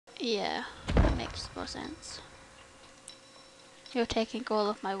Yeah, that makes more sense. You're taking all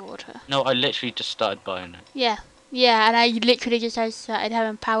of my water. No, I literally just started buying it. Yeah. Yeah, and I literally just started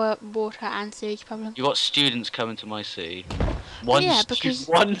having power, water and sewage problems. You got students coming to my city. Well, yeah, because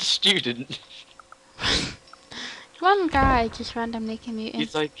One student. one guy just randomly commuting.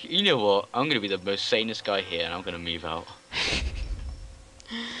 He's like, you know what? I'm gonna be the most sanest guy here, and I'm gonna move out.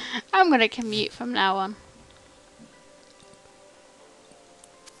 I'm gonna commute from now on.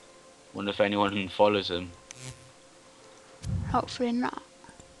 Wonder if anyone follows him. Hopefully not.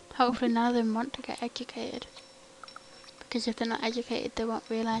 Hopefully none of them want to get educated. Because if they're not educated, they won't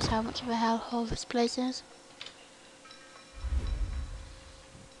realise how much of a hellhole this place is.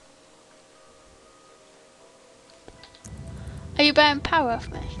 Are you buying power off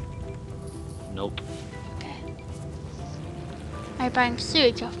me? Nope. Okay. Are you buying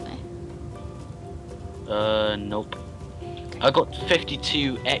sewage off me? Nope. I got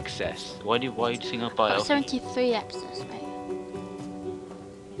 52 excess. Why do you think I buy I've got off? 73 excess, mate.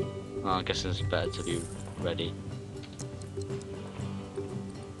 Oh, I guess it's better to be ready.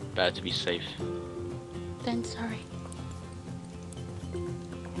 Better to be safe. Then sorry.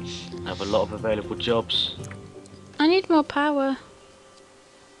 I have a lot of available jobs. I need more power.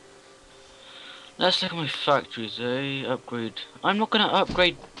 Let's look at my factories, eh? Upgrade. I'm not gonna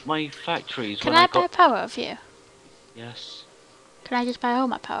upgrade my factories Can when I I buy got... power off you? Yes. Can I just buy all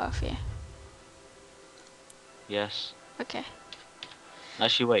my power off you? Yes. Okay.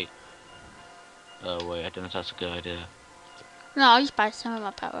 Actually, wait. Oh, wait, I don't know if that's a good idea. No, I'll just buy some of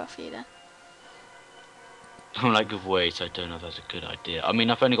my power off you then. I'm like, wait, I don't know if that's a good idea. I mean,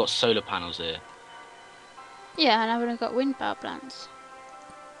 I've only got solar panels here. Yeah, and I've only got wind power plants.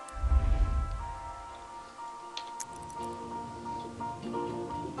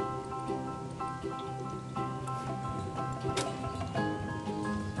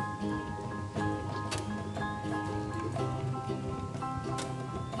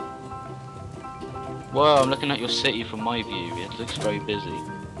 Wow, I'm looking at your city from my view. It looks very busy.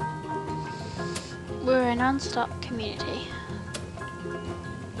 We're a non-stop community.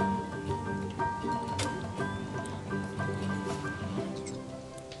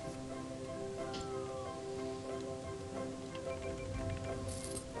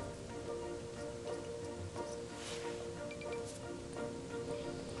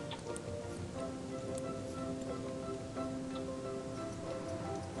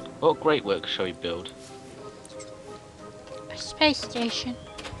 What great work shall we build? A space station.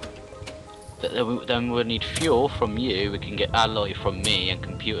 Then we'll need fuel from you, we can get alloy from me, and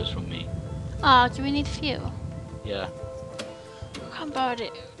computers from me. Oh, do we need fuel? Yeah. How about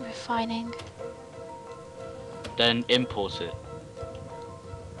it refining? Then import it.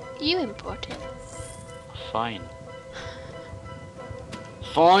 You import it. Fine.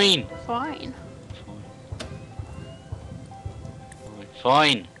 Fine! Fine.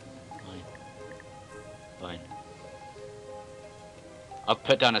 Fine. Fine. I'll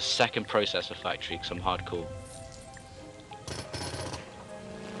put down a second processor factory because I'm hardcore.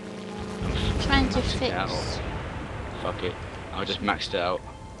 Trying to maxed it out. fix. Fuck it. I just maxed it out.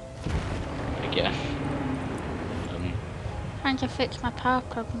 Again. Trying to fix my power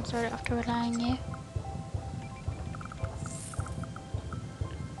problem so I don't have to rely on you.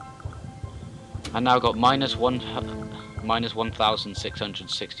 I now got minus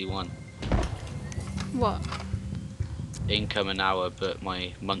 1,661 What? income an hour, but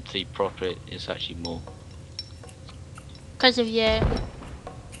my monthly profit is actually more. Because of your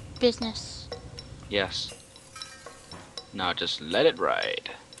business. Yes. Now just let it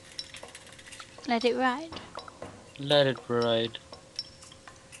ride. Let it ride. Let it ride.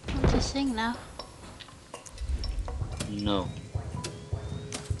 I want to sing now. No.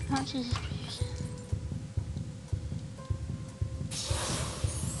 How much is this producing?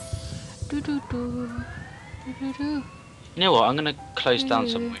 Do do do. Do do do. You know what? I'm gonna close down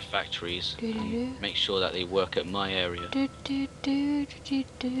some of my factories Do do do. and make sure that they work at my area. Do do do do do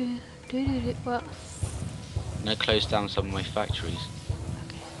do do do. What? I'm gonna close down some of my factories.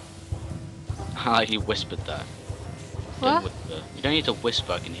 Ah, you whispered that. Don't What? whisper. You don't need to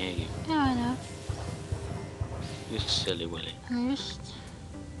whisper. I can hear you. Yeah, I know. You silly Willy. I'm just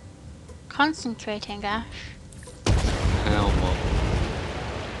concentrating, Ash. Hell more.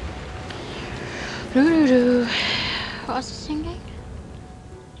 Do do do. What was I singing?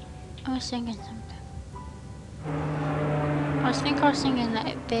 I was singing something. I think I was singing Let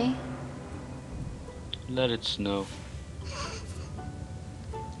It Be. Let it snow.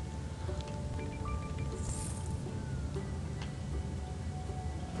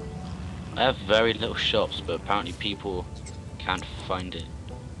 I have very little shops, but apparently people can't find it.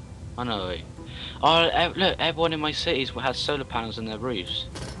 I know. Oh, look, everyone in my cities has solar panels on their roofs.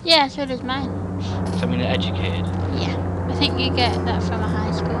 Yeah, so does mine. So I mean, they're educated. Yeah. I think you get that from a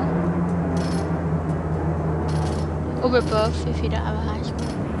high school. Or both if you don't have a high school.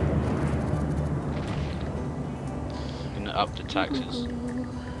 Gonna up the taxes.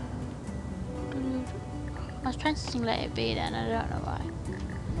 I was trying to sing Let It Be then, I don't know why.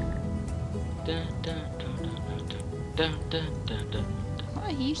 Dun, dun, dun, dun, dun, dun, dun, dun. What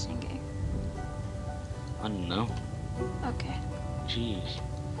are you singing? I don't know. Okay. Jeez.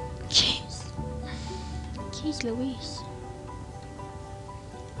 Jeez. Jeez Louise.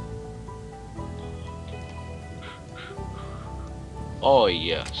 Oh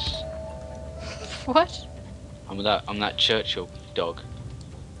yes. What? I'm that Churchill dog.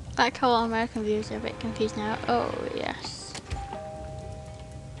 Like how all American viewers are a bit confused now. Oh yes.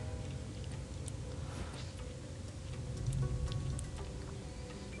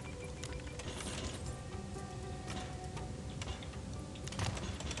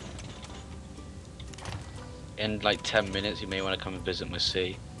 In like 10 minutes, you may want to come and visit my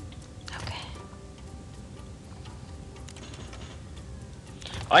city. Okay.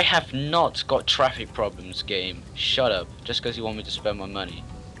 I have not got traffic problems, game. Shut up. Just because you want me to spend my money.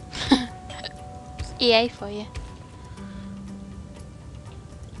 It's EA for you.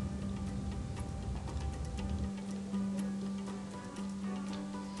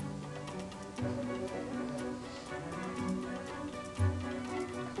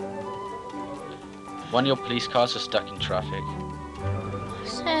 One of your police cars are stuck in traffic.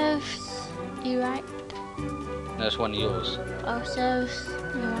 Serves you right. No, it's one of yours. Oh, serves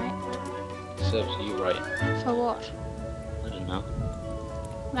you right. Serves you right. For what? I don't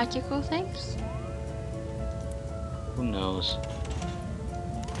know. Magical things? Who knows?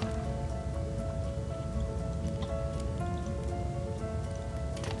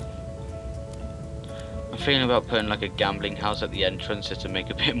 I'm feeling about putting like a gambling house at the entrance just to make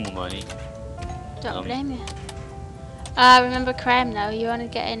a bit more money. Don't blame you. Remember crime though, you're only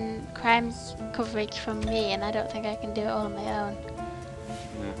getting crimes coverage from me and I don't think I can do it all on my own.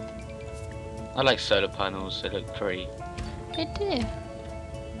 Yeah. I like solar panels, they look pretty. They do.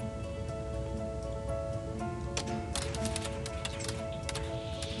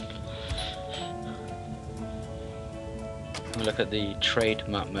 Look at the trade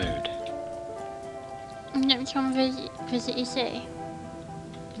map mode. Let me come visit your city.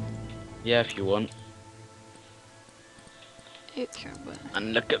 Yeah, if you want. Oops,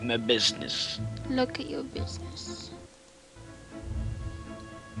 And look at my business. look at your business.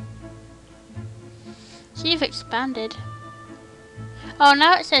 So you've expanded. Oh,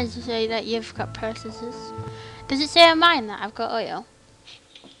 now it says to say that you've got processes. Does it say on mine that I've got oil?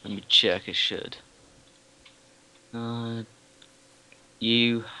 Let me check, it should.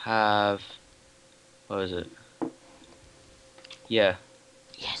 You have... What is it? Yeah.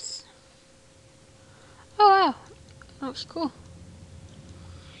 Yes. Oh wow, looks cool.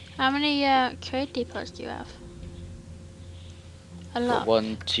 How many trade depots do you have? A lot. Got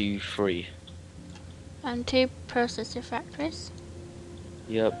 1, 2, 3. And 2 processor factories.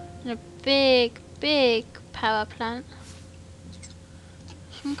 Yep. And a big power plant.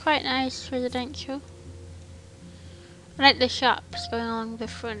 Some quite nice residential. I like the shops going along the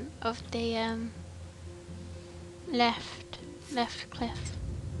front of the left cliff.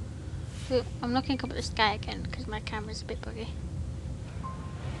 Ooh, I'm looking up at the sky again because my camera's a bit buggy.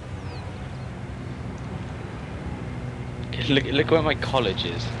 Look where my college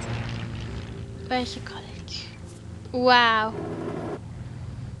is. Where's your college? Wow.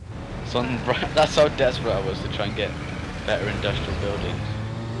 It's on, that's how desperate I was to try and get better industrial buildings.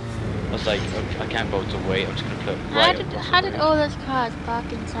 I was like, okay, I can't bother to wait, I'm just going to put right across How the did roof. all those cars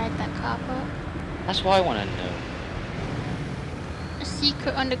park inside that car park? That's what I want to know. A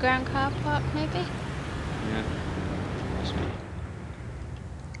secret underground car park, maybe? Yeah. Must be.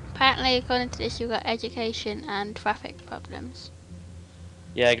 Apparently, according to this, you've got education and traffic problems.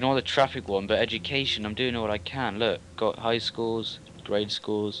 Yeah, ignore the traffic one, but education, I'm doing what I can. Look, got high schools, grade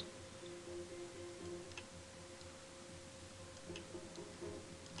schools.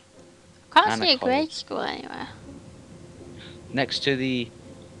 Can't And see a a grade college. school anywhere. Next to the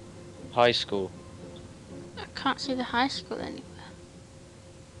high school. I can't see the high school anywhere.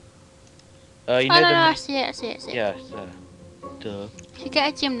 You Oh know no, the... I see it, I see it, I see it. Yeah, duh. You should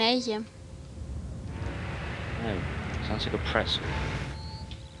get a gymnasium. No, sounds like a pretzel.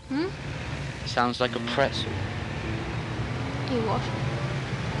 Hmm? Sounds like a pretzel. You what?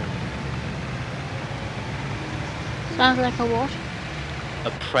 Sounds like a what?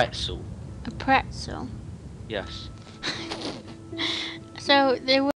 A pretzel. A pretzel. Yes. So there